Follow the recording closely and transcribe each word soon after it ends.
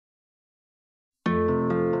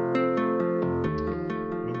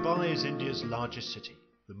Mumbai is India's largest city.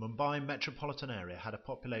 The Mumbai metropolitan area had a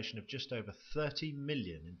population of just over 30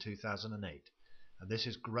 million in 2008, and this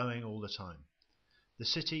is growing all the time. The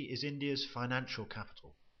city is India's financial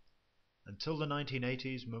capital. Until the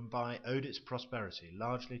 1980s, Mumbai owed its prosperity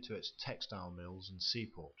largely to its textile mills and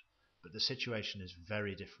seaport, but the situation is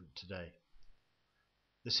very different today.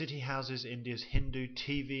 The city houses India's Hindu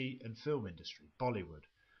TV and film industry, Bollywood,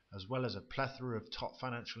 as well as a plethora of top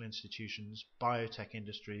financial institutions, biotech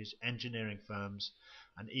industries, engineering firms,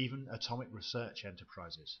 and even atomic research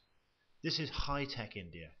enterprises. This is high-tech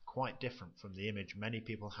India, quite different from the image many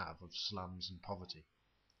people have of slums and poverty.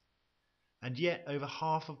 And yet, over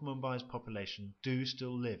half of Mumbai's population do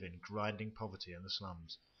still live in grinding poverty in the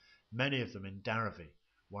slums, many of them in Dharavi,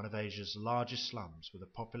 one of Asia's largest slums with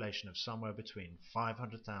a population of somewhere between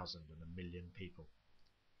 500,000 and 1 million people.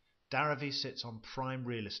 Dharavi sits on prime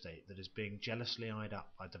real estate that is being jealously eyed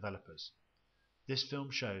up by developers. This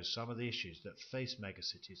film shows some of the issues that face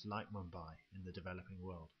megacities like Mumbai in the developing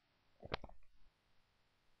world.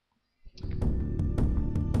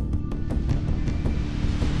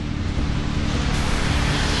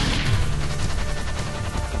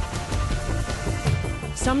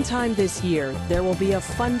 Sometime this year, there will be a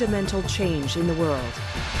fundamental change in the world.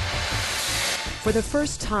 For the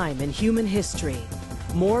first time in human history,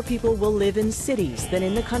 more people will live in cities than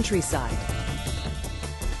in the countryside.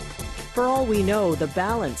 For all we know, the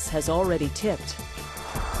balance has already tipped.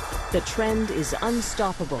 The trend is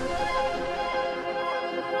unstoppable.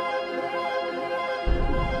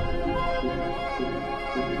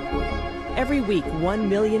 Every week, 1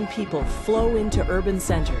 million people flow into urban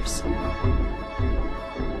centers,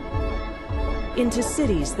 into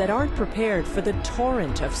cities that aren't prepared for the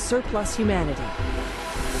torrent of surplus humanity.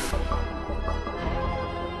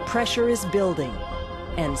 Pressure is building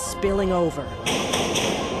and spilling over.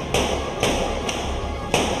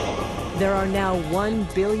 There are now 1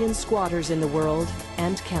 billion squatters in the world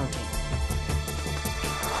and counting.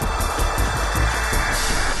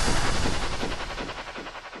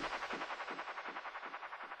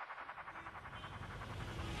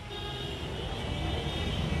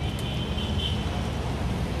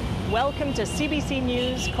 Welcome to CBC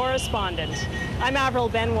News Correspondent. I'm Avril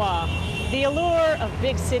Benoit. The allure of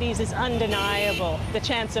big cities is undeniable, the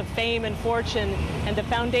chance of fame and fortune, and the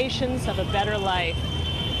foundations of a better life.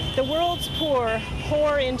 The world's poor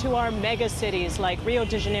pour into our megacities like Rio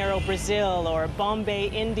de Janeiro, Brazil, or Bombay,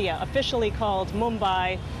 India, officially called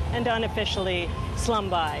Mumbai and unofficially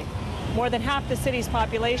Slumbai. More than half the city's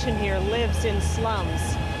population here lives in slums.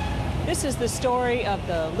 This is the story of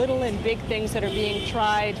the little and big things that are being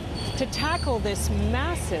tried to tackle this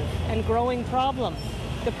massive and growing problem.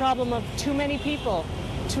 The problem of too many people,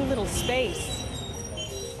 too little space.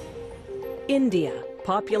 India,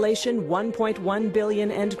 population 1.1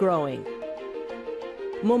 billion and growing.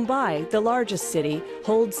 Mumbai, the largest city,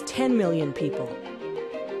 holds 10 million people.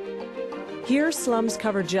 Here, slums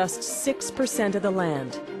cover just 6% of the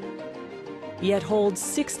land, yet hold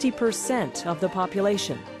 60% of the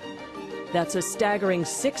population. That's a staggering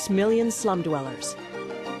 6 million slum dwellers.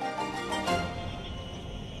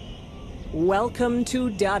 Welcome to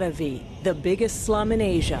Dharavi, the biggest slum in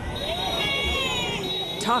Asia.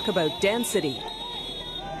 Talk about density.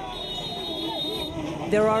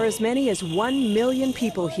 There are as many as 1 million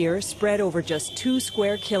people here spread over just 2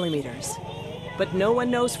 square kilometers. But no one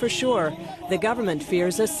knows for sure. The government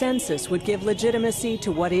fears a census would give legitimacy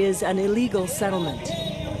to what is an illegal settlement.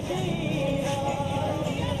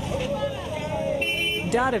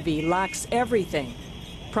 Dharavi lacks everything: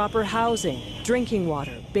 proper housing, drinking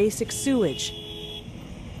water, basic sewage.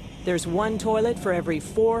 There's 1 toilet for every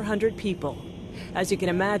 400 people. As you can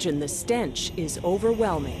imagine, the stench is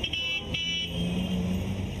overwhelming.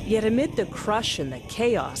 Yet amid the crush and the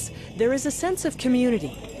chaos, there is a sense of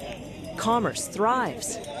community. Commerce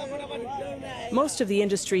thrives. Most of the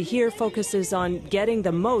industry here focuses on getting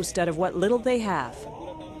the most out of what little they have.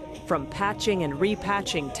 From patching and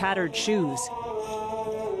repatching tattered shoes,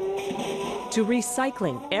 to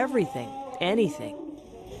recycling everything, anything.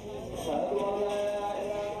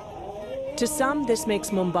 To some, this makes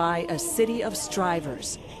Mumbai a city of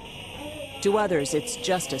strivers. To others, it's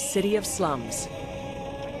just a city of slums.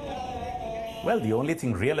 Well, the only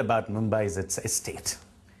thing real about Mumbai is its estate.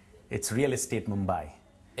 It's real estate Mumbai.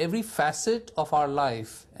 Every facet of our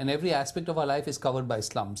life and every aspect of our life is covered by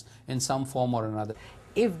slums in some form or another.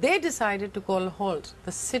 If they decided to call a halt,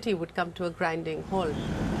 the city would come to a grinding halt.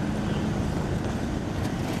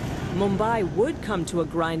 Mumbai would come to a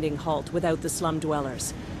grinding halt without the slum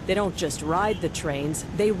dwellers. They don't just ride the trains,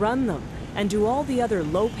 they run them and do all the other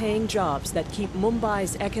low-paying jobs that keep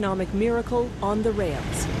Mumbai's economic miracle on the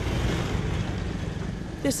rails.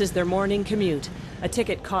 This is their morning commute. A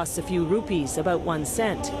ticket costs a few rupees, about 1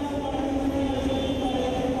 cent.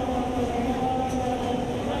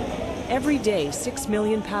 Every day, 6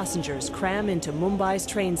 million passengers cram into Mumbai's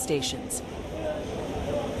train stations.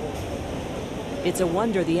 It's a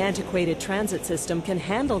wonder the antiquated transit system can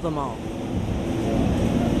handle them all.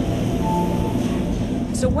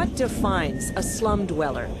 So what defines a slum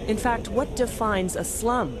dweller? In fact, what defines a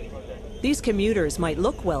slum? These commuters might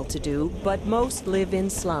look well-to-do, but most live in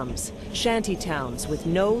slums, shanty towns with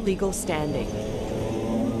no legal standing.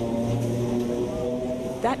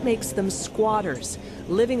 That makes them squatters,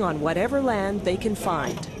 living on whatever land they can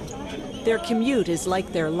find. Their commute is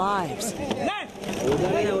like their lives.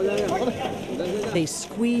 They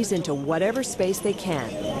squeeze into whatever space they can.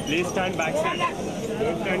 Please stand back, sir.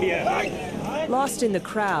 Don't stand here. Lost in the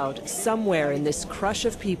crowd, somewhere in this crush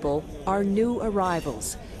of people, are new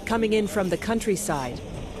arrivals, coming in from the countryside,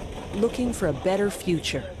 looking for a better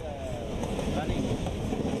future.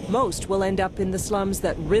 Most will end up in the slums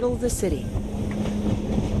that riddle the city.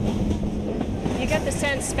 You get the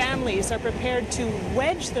sense families are prepared to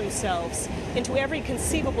wedge themselves into every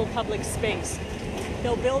conceivable public space.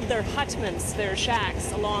 They'll build their hutments, their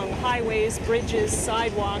shacks, along highways, bridges,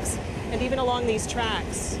 sidewalks, and even along these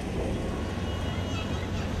tracks.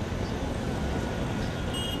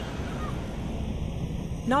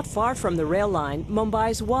 Not far from the rail line,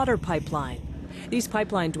 Mumbai's water pipeline. These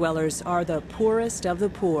pipeline dwellers are the poorest of the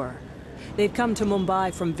poor. They've come to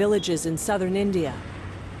Mumbai from villages in southern India.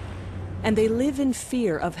 And they live in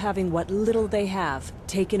fear of having what little they have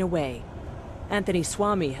taken away. Anthony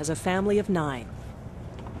Swamy has a family of 9.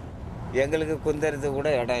 எங்களுக்கு குந்தறதுக்கு கூட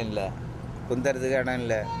இடம் இல்லை குந்தறதுக்கு இடம்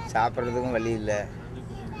இல்லை சாப்பிட்றதுக்கும் வழி இல்லை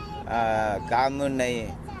काम नहीं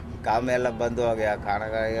काम எல்லாம் बंद हो गया खाना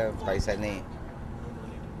का पैसा नहीं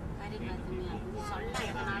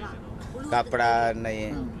कपड़ा नहीं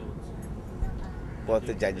बहुत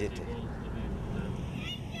झंझट है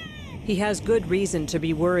He has good reason to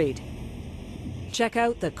be worried. Check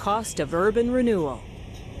out the cost of urban renewal.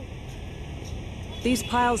 These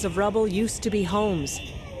piles of rubble used to be homes.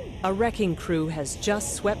 A wrecking crew has just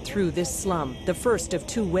swept through this slum, the first of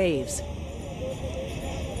 2 waves.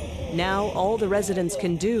 Now all the residents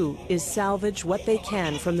can do is salvage what they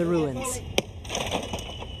can from the ruins.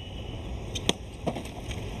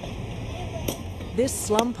 This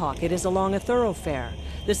slum pocket is along a thoroughfare.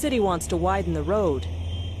 The city wants to widen the road.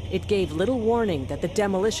 It gave little warning that the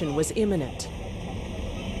demolition was imminent.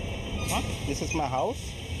 This is my house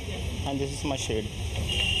and this is my shed.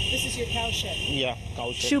 This is your cow shed? Yeah, cow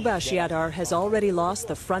shed. Subhash Yadar has already lost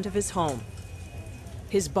the front of his home.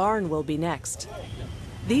 His barn will be next.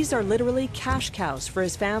 These are literally cash cows for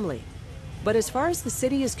his family. But as far as the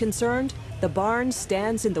city is concerned, the barn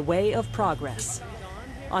stands in the way of progress.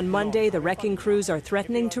 On Monday, the wrecking crews are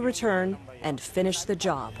threatening to return and finish the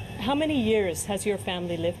job. How many years has your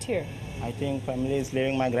family lived here? I think family is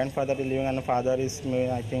living, my grandfather is living and my father is,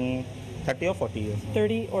 I think, 30 or 40 years.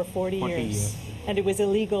 30 or 40 years. And it was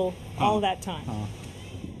illegal all that time?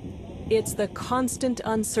 It's the constant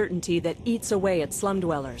uncertainty that eats away at slum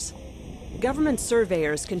dwellers. Government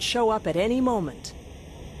surveyors can show up at any moment.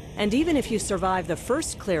 And even if you survive the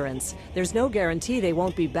first clearance, there's no guarantee they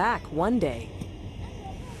won't be back one day.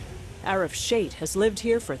 Arif Sheikh has lived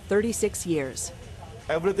here for 36 years.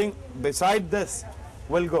 Everything beside this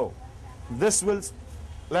will go. This will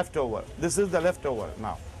leftover. This is the leftover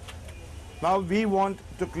now. Now we want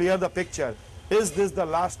to clear the picture. Is this the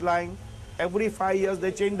last line? Every 5 years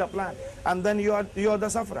they change the plan, and then you are the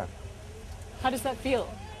sufferer. How does that feel?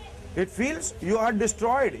 It feels you are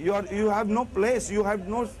destroyed. You have no place. You have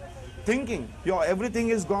no thinking. Everything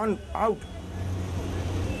is gone out.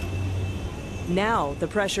 Now the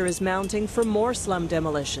pressure is mounting for more slum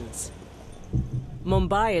demolitions.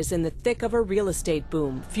 Mumbai is in the thick of a real estate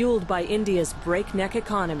boom, fueled by India's breakneck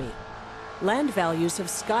economy. Land values have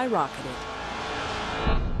skyrocketed.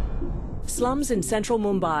 Slums in central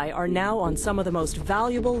Mumbai are now on some of the most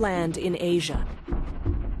valuable land in Asia.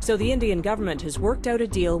 So the Indian government has worked out a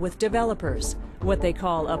deal with developers, what they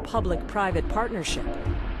call a public-private partnership.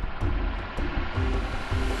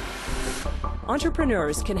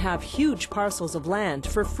 Entrepreneurs can have huge parcels of land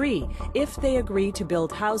for free if they agree to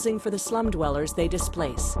build housing for the slum dwellers they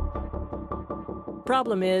displace.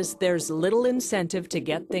 Problem is, there's little incentive to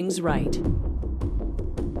get things right.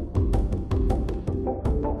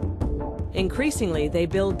 Increasingly, they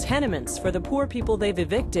build tenements for the poor people they've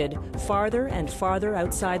evicted farther and farther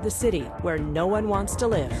outside the city, where no one wants to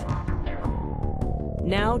live.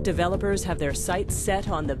 Now, developers have their sights set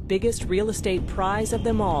on the biggest real estate prize of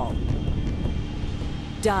them all,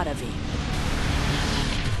 Dharavi.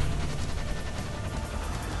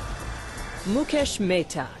 Mukesh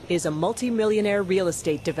Mehta is a multi-millionaire real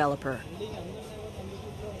estate developer.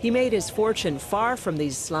 He made his fortune far from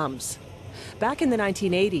these slums. Back in the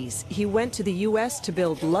 1980s, he went to the U.S. to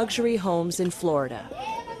build luxury homes in Florida.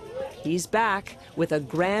 He's back with a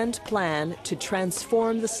grand plan to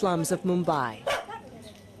transform the slums of Mumbai.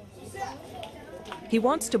 He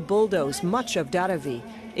wants to bulldoze much of Dharavi,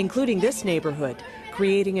 including this neighborhood,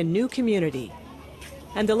 creating a new community.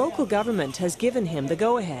 And the local government has given him the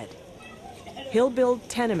go-ahead. He'll build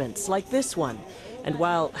tenements like this one, and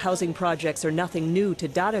while housing projects are nothing new to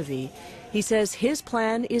Dharavi, he says his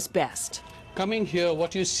plan is best. Coming here,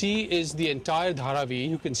 what you see is the entire Dharavi.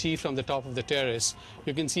 You can see from the top of the terrace.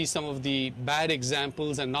 You can see some of the bad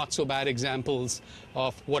examples and not so bad examples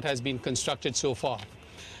of what has been constructed so far.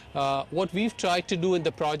 What we've tried to do in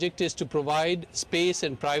the project is to provide space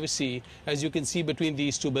and privacy, as you can see between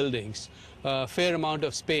these two buildings. A fair amount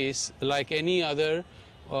of space, like any other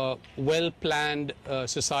well-planned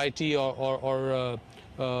society or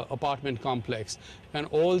apartment complex. And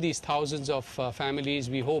all these thousands of families,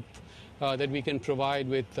 we hope that we can provide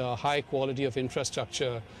with high quality of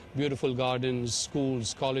infrastructure, beautiful gardens,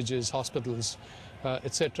 schools, colleges, hospitals,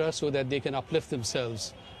 etc., so that they can uplift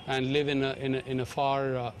themselves and live in a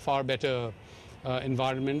far better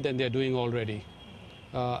environment than they're doing already.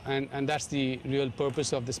 And that's the real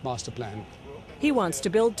purpose of this master plan. He wants to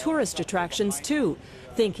build tourist attractions too,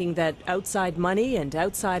 thinking that outside money and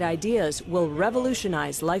outside ideas will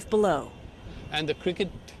revolutionize life below. And the cricket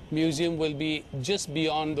museum will be just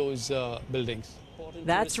beyond those buildings.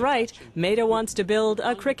 That's right. Mehta wants to build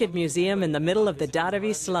a cricket museum in the middle of the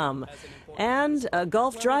Dharavi slum and a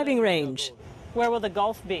golf driving range. Where will the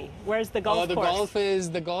golf be? Where's the golf course?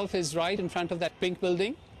 The golf is right in front of that pink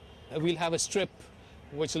building. We'll have a strip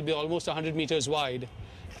which will be almost 100 meters wide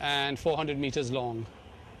and 400 meters long,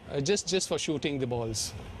 just for shooting the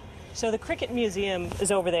balls. So the cricket museum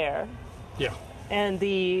is over there. Yeah. And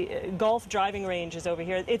the golf driving range is over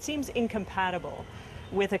here. It seems incompatible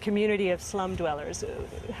with a community of slum dwellers.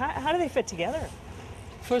 How do they fit together?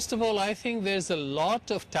 First of all, I think there's a lot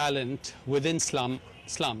of talent within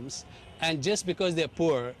slums. And just because they're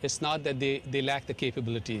poor, it's not that they lack the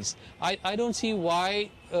capabilities. I don't see why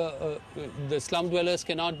the slum dwellers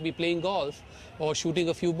cannot be playing golf or shooting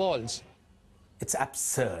a few balls. It's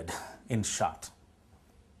absurd, in short.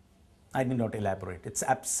 I need not elaborate. It's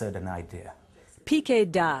absurd an idea. P.K.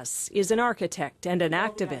 Das is an architect and an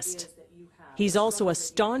activist. He's also a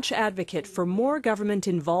staunch advocate for more government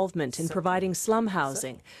involvement in providing slum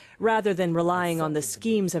housing, rather than relying on the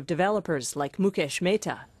schemes of developers like Mukesh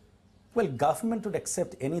Mehta. Well, government would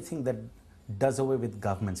accept anything that does away with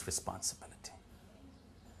government's responsibility.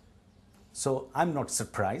 So I'm not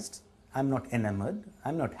surprised, I'm not enamored,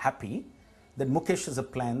 I'm not happy that Mukesh is a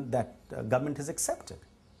plan that government has accepted.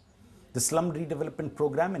 The slum redevelopment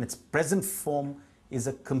program in its present form is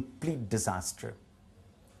a complete disaster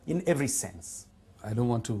in every sense. I don't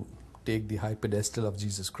want to take the high pedestal of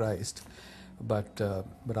Jesus Christ, but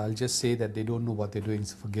I'll just say that they don't know what they're doing,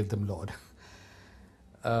 so forgive them, Lord.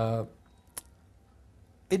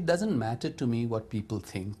 It doesn't matter to me what people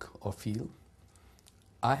think or feel.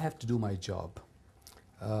 I have to do my job.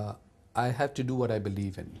 I have to do what I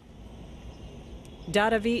believe in.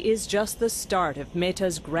 Dharavi is just the start of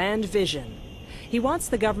Mehta's grand vision. He wants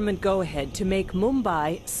the government go-ahead to make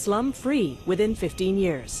Mumbai slum-free within 15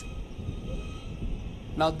 years.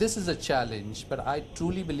 Now, this is a challenge, but I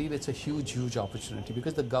truly believe it's a huge, huge opportunity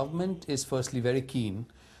because the government is firstly very keen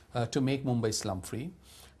to make Mumbai slum-free.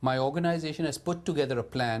 My organization has put together a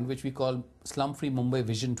plan which we call Slum-Free Mumbai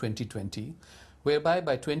Vision 2020, whereby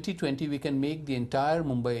by 2020 we can make the entire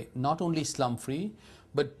Mumbai not only slum-free,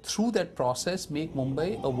 but through that process make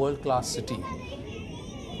Mumbai a world-class city.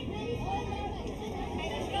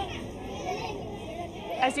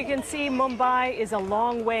 As you can see, Mumbai is a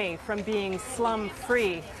long way from being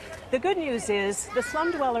slum-free. The good news is the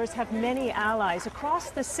slum dwellers have many allies across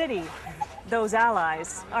the city. Those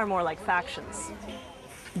allies are more like factions.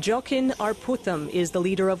 Jokin Arputham is the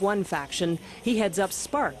leader of one faction. He heads up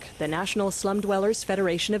SPARK, the National Slum Dwellers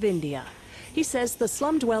Federation of India. He says the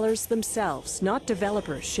slum dwellers themselves, not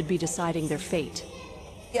developers, should be deciding their fate.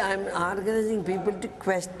 I'm organizing people to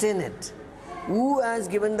question it. Who has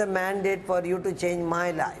given the mandate for you to change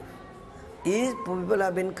my life? These people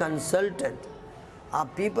have been consulted. Our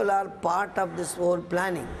people are part of this whole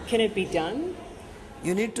planning. Can it be done?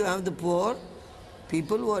 You need to have the poor,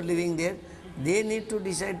 people who are living there, they need to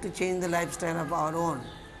decide to change the lifestyle of our own.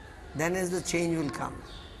 Then as the change will come.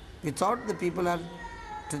 Without the people are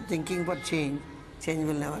thinking for change, change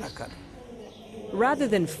will never occur. Rather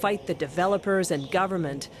than fight the developers and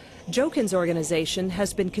government, Jokin's organization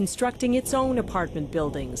has been constructing its own apartment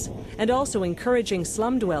buildings and also encouraging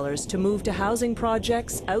slum dwellers to move to housing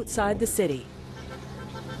projects outside the city.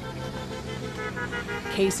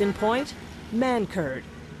 Case in point, Mankhurd,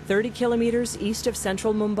 30 kilometers east of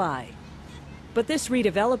central Mumbai. But this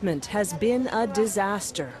redevelopment has been a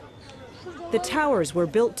disaster. The towers were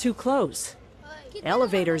built too close,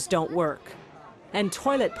 elevators don't work, and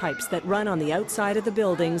toilet pipes that run on the outside of the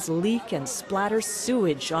buildings leak and splatter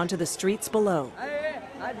sewage onto the streets below.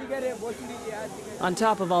 On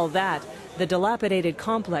top of all that, the dilapidated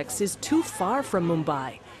complex is too far from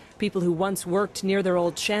Mumbai. People who once worked near their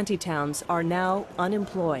old shanty towns are now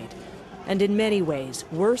unemployed, and in many ways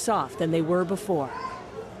worse off than they were before.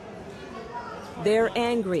 They're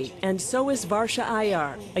angry, and so is Varsha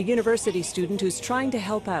Iyer, a university student who's trying to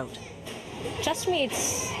help out. Trust me,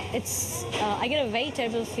 I get a very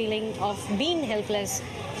terrible feeling of being helpless,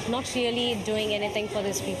 not really doing anything for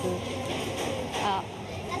these people.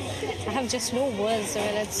 I have just no words. I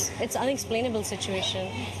mean, it's unexplainable situation.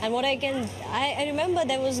 And what I remember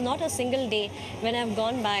there was not a single day when I've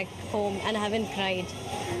gone back home and I haven't cried.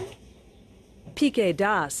 P.K.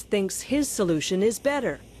 Das thinks his solution is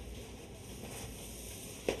better.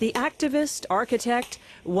 The activist architect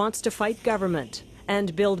wants to fight government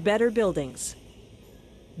and build better buildings.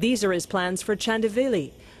 These are his plans for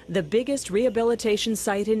Chandivali, the biggest rehabilitation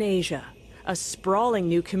site in Asia, a sprawling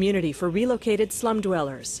new community for relocated slum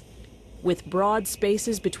dwellers, with broad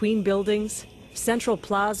spaces between buildings, central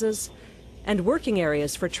plazas, and working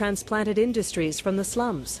areas for transplanted industries from the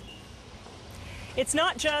slums. It's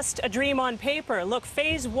not just a dream on paper. Look,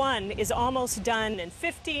 phase 1 is almost done, and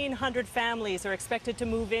 1,500 families are expected to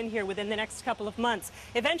move in here within the next couple of months.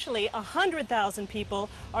 Eventually, 100,000 people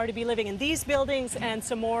are to be living in these buildings and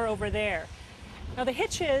some more over there. Now, the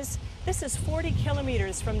hitch is, this is 40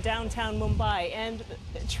 kilometers from downtown Mumbai, and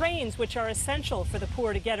trains, which are essential for the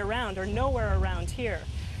poor to get around, are nowhere around here.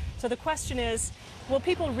 So the question is, will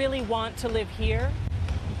people really want to live here?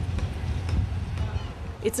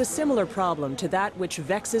 It's a similar problem to that which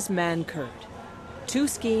vexes Mankhurd. Two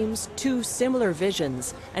schemes, two similar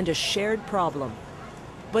visions, and a shared problem.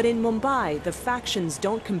 But in Mumbai, the factions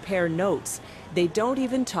don't compare notes. They don't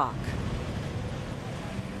even talk.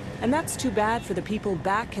 And that's too bad for the people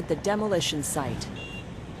back at the demolition site.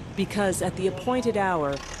 Because at the appointed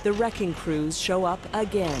hour, the wrecking crews show up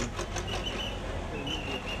again.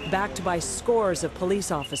 Backed by scores of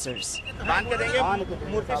police officers. But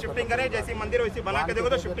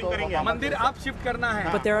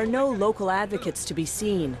there are no local advocates to be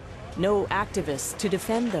seen, no activists to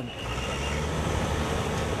defend them.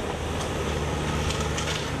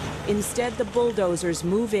 Instead, the bulldozers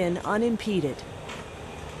move in unimpeded.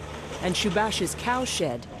 And Subhash's cow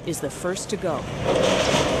shed is the first to go.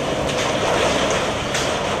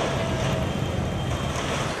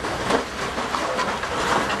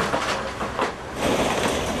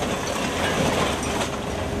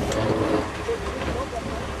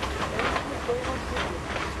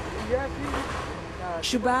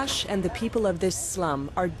 Subhash and the people of this slum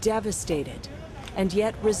are devastated, and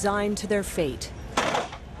yet resigned to their fate.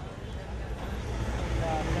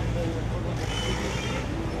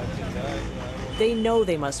 They know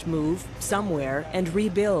they must move somewhere and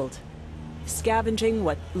rebuild, scavenging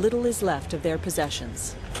what little is left of their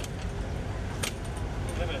possessions.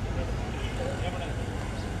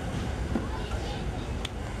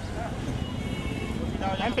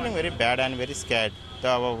 I'm feeling very bad and very scared.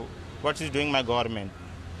 What is doing my government?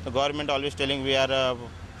 The government always telling we are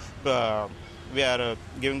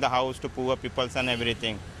giving the house to poor people and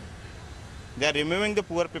everything. They are removing the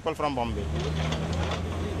poor people from Bombay.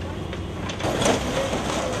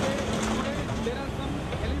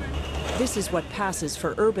 This is what passes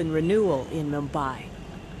for urban renewal in Mumbai.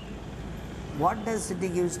 What does city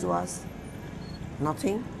gives to us?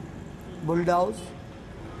 Nothing. Bulldoze,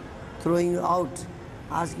 throwing you out,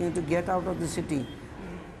 asking you to get out of the city.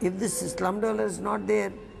 If this slum dweller is not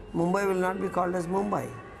there, Mumbai will not be called as Mumbai.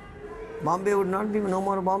 Bombay would not be no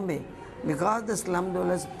more Bombay, because the slum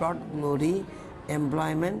dwellers brought glory,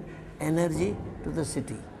 employment, energy to the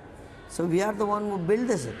city. So we are the one who built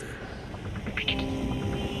the city.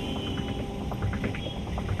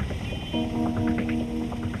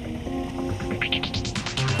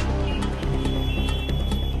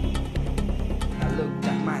 I looked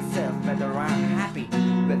at myself, whether I'm happy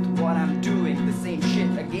with what I'm doing, the same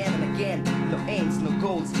shit again and again. No aims, no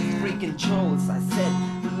goals, freaking trolls. I said,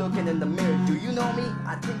 looking in the mirror, do you you know me?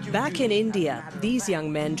 I think you Back do. in India, these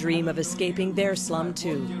young men dream of escaping their slum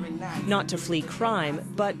too. Not to flee crime,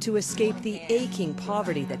 but to escape the aching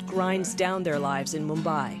poverty that grinds down their lives in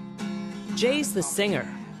Mumbai. Jay's the singer,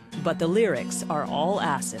 but the lyrics are all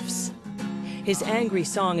Asif's. His angry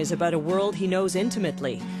song is about a world he knows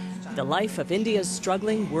intimately, the life of India's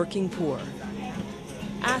struggling working poor.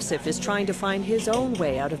 Asif is trying to find his own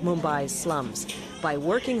way out of Mumbai's slums by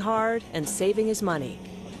working hard and saving his money.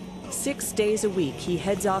 6 days a week he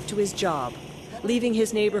heads off to his job, leaving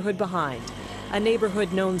his neighborhood behind, a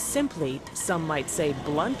neighborhood known simply, some might say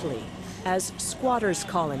bluntly, as Squatters'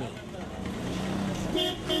 Colony.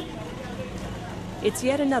 It's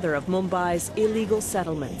yet another of Mumbai's illegal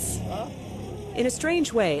settlements. In a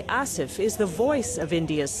strange way, Asif is the voice of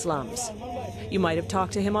India's slums. You might have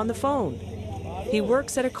talked to him on the phone. He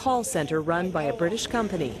works at a call center run by a British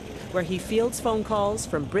company, where he fields phone calls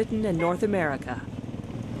from Britain and North America.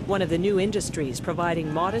 One of the new industries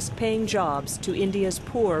providing modest-paying jobs to India's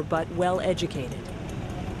poor but well-educated.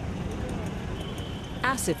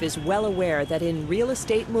 Asif is well aware that in real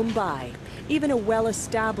estate Mumbai, even a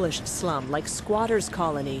well-established slum like Squatters'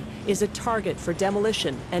 Colony is a target for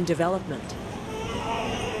demolition and development.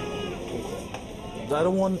 I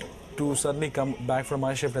don't want to suddenly come back from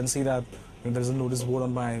my shift and see that there's a notice board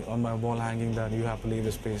on my wall hanging that you have to leave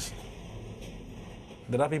this place.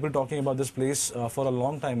 There are people talking about this place for a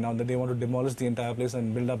long time now, that they want to demolish the entire place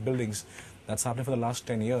and build up buildings. That's happening for the last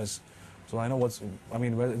 10 years. So I know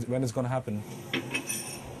when it's going to happen.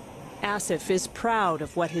 Asif is proud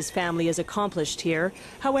of what his family has accomplished here,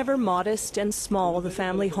 however modest and small the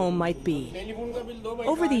family home might be.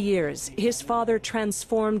 Over the years, his father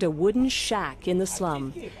transformed a wooden shack in the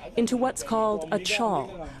slum into what's called a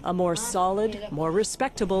chawl, a more solid, more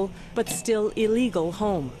respectable, but still illegal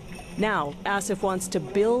home. Now, Asif wants to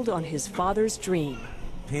build on his father's dream.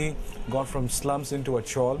 He got from slums into a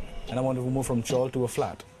chawl, and I want to move from chawl to a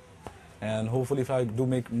flat. And hopefully if I do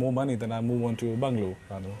make more money, then I move on to a bungalow.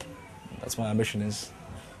 That's my ambition is.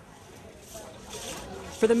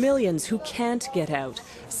 For the millions who can't get out,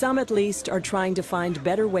 some at least are trying to find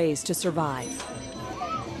better ways to survive.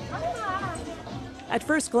 At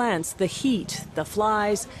first glance, the heat, the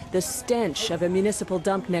flies, the stench of a municipal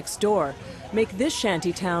dump next door make this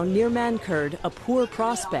shantytown near Mankhurd a poor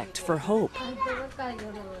prospect for hope.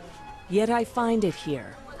 Yet I find it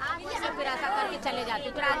here.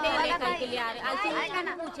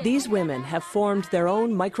 These women have formed their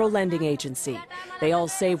own micro-lending agency. They all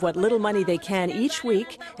save what little money they can each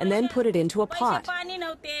week and then put it into a pot.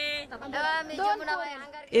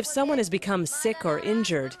 If someone has become sick or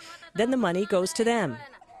injured, then the money goes to them.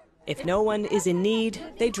 If no one is in need,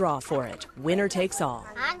 they draw for it. Winner takes all.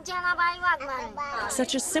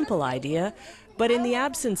 Such a simple idea, but in the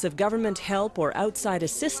absence of government help or outside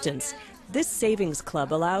assistance, this savings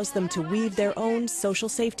club allows them to weave their own social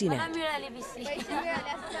safety net.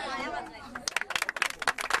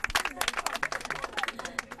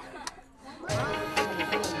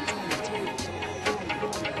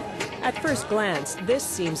 At first glance, this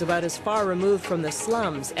seems about as far removed from the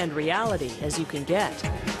slums and reality as you can get.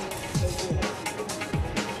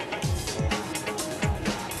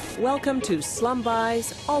 Welcome to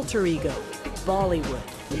Slumbai's alter ego, Bollywood.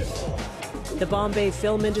 The Bombay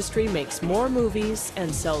film industry makes more movies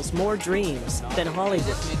and sells more dreams than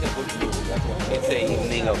Hollywood. It's an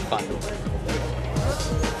evening of fun.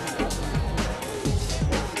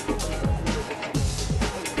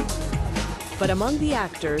 But among the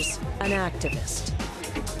actors, an activist.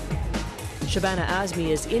 Shabana Azmi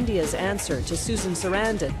is India's answer to Susan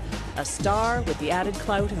Sarandon, a star with the added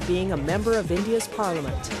clout of being a member of India's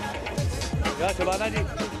parliament.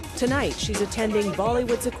 Tonight, she's attending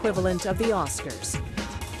Bollywood's equivalent of the Oscars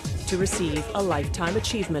to receive a Lifetime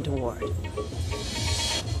Achievement Award.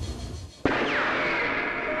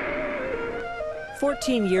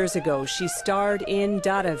 14 years ago, she starred in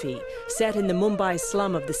Dharavi, set in the Mumbai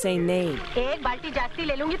slum of the same name.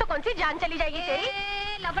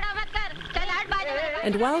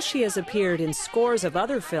 And while she has appeared in scores of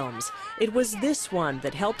other films, it was this one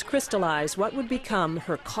that helped crystallize what would become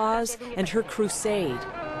her cause and her crusade.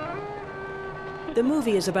 The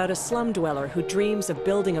movie is about a slum dweller who dreams of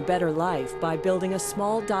building a better life by building a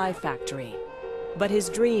small dye factory. But his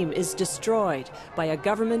dream is destroyed by a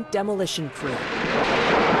government demolition crew.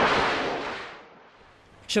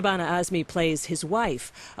 Shabana Azmi plays his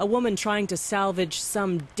wife, a woman trying to salvage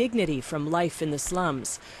some dignity from life in the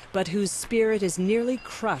slums, but whose spirit is nearly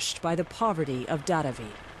crushed by the poverty of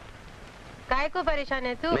Dharavi.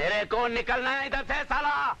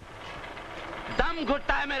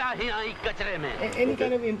 Any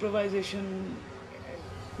kind of improvisation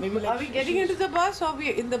Are we getting into the bus or are we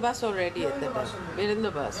in the bus already at the time? We're in the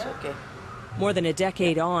bus, okay. More than a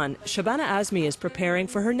decade on, Shabana Azmi is preparing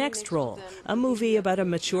for her next role, a movie about a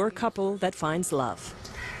mature couple that finds love.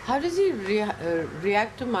 How does he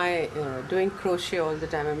react to my doing crochet all the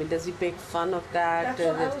time? I mean, does he make fun of that?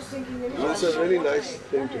 It's a really nice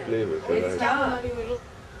thing to play with.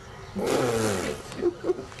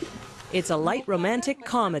 It's a light romantic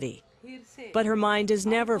comedy, but her mind is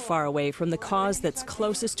never far away from the cause that's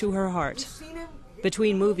closest to her heart.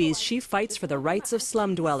 Between movies, she fights for the rights of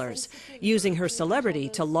slum dwellers, using her celebrity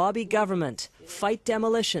to lobby government, fight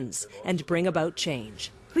demolitions, and bring about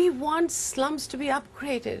change. We want slums to be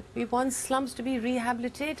upgraded. We want slums to be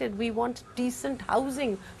rehabilitated. We want decent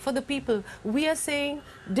housing for the people. We are saying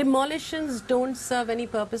demolitions don't serve any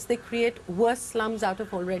purpose. They create worse slums out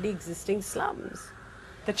of already existing slums.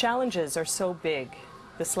 The challenges are so big.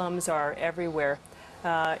 The slums are everywhere.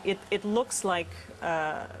 It looks like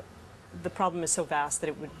the problem is so vast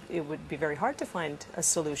that it would be very hard to find a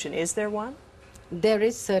solution. Is there one? There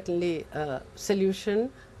is certainly a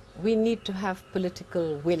solution. We need to have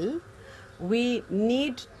political will. We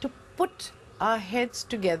need to put our heads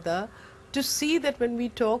together to see that when we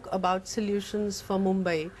talk about solutions for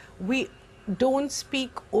Mumbai, we don't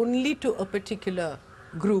speak only to a particular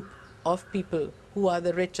group of people who are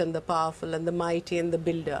the rich and the powerful and the mighty and the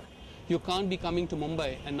builder. You can't be coming to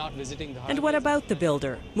Mumbai and not visiting the And what about the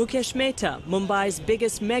builder, Mukesh Mehta, Mumbai's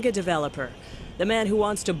biggest mega developer? The man who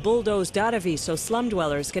wants to bulldoze Dharavi so slum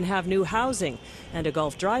dwellers can have new housing and a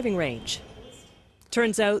golf driving range.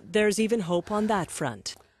 Turns out there's even hope on that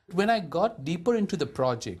front. When I got deeper into the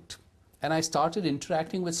project and I started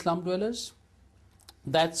interacting with slum dwellers,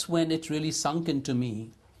 that's when it really sunk into me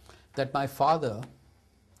that my father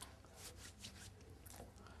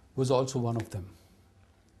was also one of them.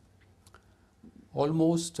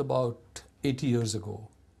 Almost about 80 years ago.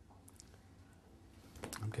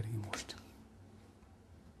 I'm getting emotional.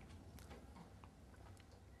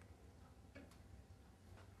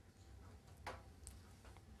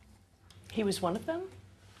 He was one of them?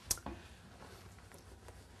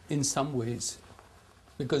 In some ways,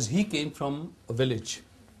 because he came from a village.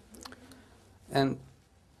 And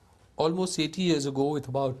almost 80 years ago with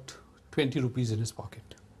about 20 rupees in his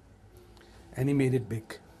pocket. And he made it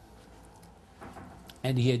big.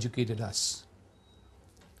 And he educated us.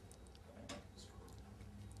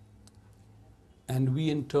 And we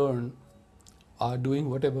in turn are doing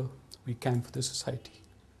whatever we can for the society.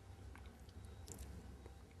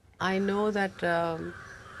 I know that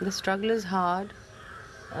the struggle is hard.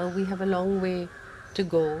 We have a long way to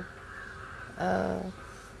go.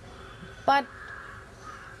 But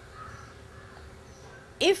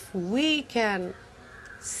if we can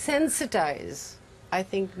sensitize, I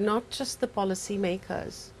think, not just the policy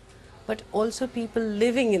makers, but also people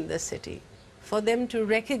living in the city, for them to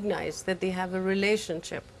recognize that they have a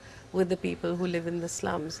relationship with the people who live in the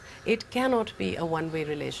slums. It cannot be a one-way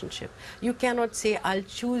relationship. You cannot say, I'll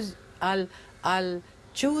choose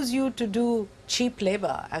you to do cheap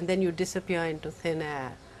labor, and then you disappear into thin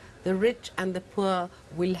air. The rich and the poor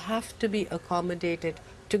will have to be accommodated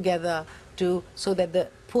together so that the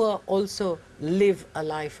poor also live a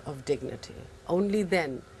life of dignity. Only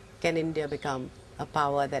then can India become a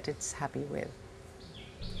power that it's happy with.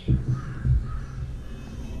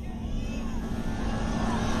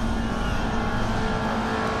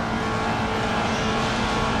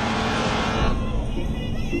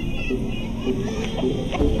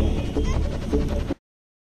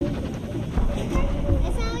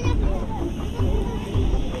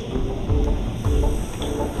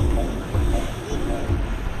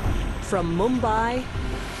 From Mumbai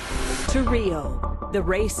to Rio, the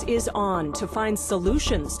race is on to find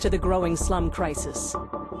solutions to the growing slum crisis.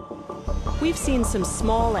 We've seen some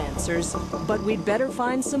small answers, but we'd better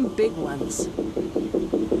find some big ones.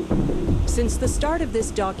 Since the start of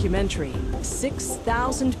this documentary,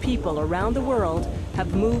 6,000 people around the world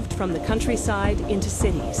have moved from the countryside into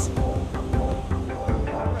cities.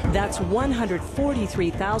 That's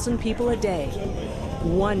 143,000 people a day,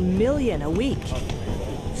 1 million a week.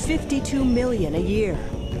 52 million a year.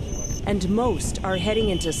 And most are heading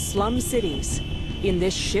into slum cities in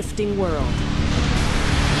this shifting world.